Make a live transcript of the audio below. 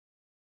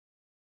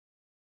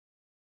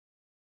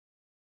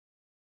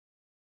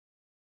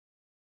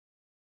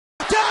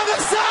the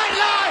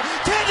sideline.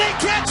 Can they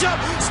catch him?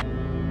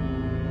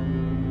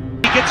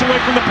 He gets away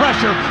from the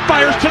pressure,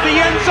 fires to the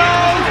end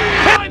zone.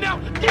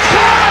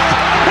 Caught!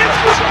 It's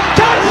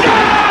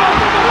touchdown!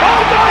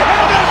 Oh my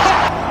heavens!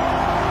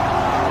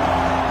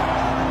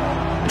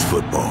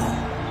 Football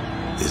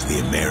is the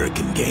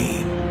American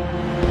game.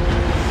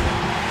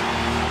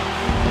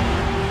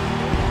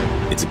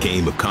 It's a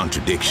game of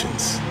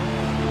contradictions.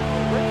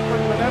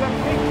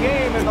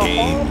 A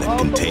game that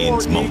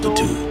contains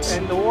multitudes.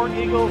 And the War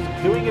Eagles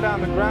doing it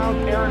on the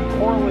ground. Aaron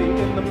Corley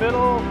in the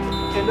middle,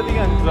 into the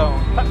end zone.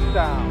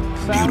 Touchdown.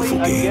 Salley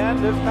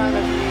again. This time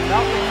it's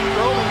nothing.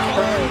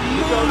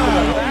 He goes to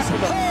the back of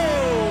the... Oh,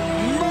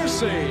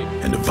 mercy.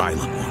 And a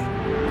violent one.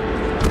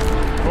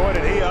 Boy,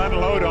 did he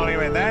unload on him,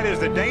 and that is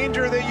the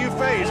danger that you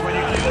face when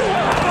you...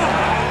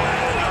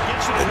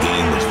 A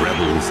game of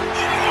rebels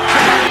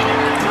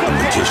and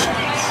magicians.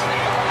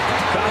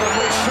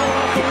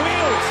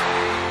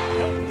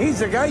 He's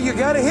the guy you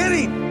gotta hit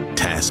him.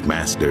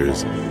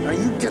 Taskmasters. Now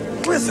you get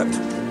listen.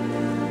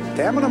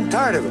 Damn it, I'm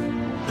tired of it.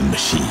 And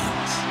machines.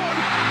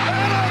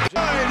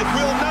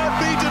 Will not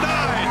be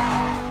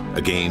denied.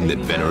 A game that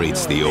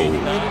venerates the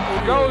old.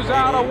 Goes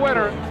out a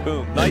winner.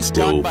 And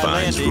still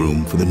finds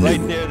room for the new.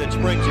 Right there that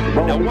springs you.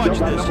 Now watch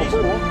this.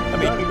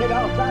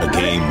 A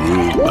game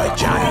ruled by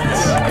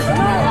giants.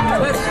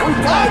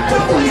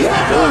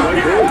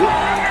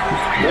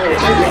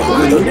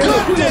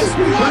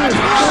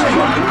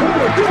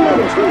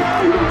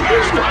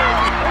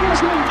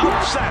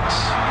 Upsets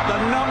the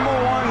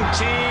 #1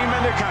 team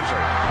in the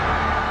country.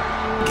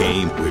 A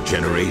game where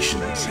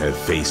generations have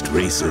faced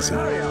racism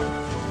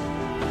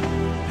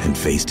and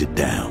faced it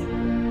down.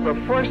 The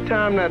first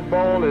time that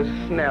ball is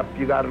snapped,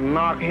 you got to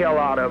knock hell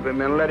out of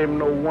him and let him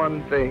know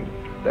one thing.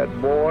 That,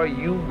 boy,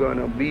 you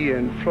gonna be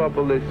in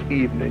trouble this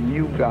evening.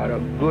 You got a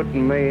good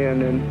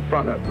man in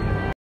front of you.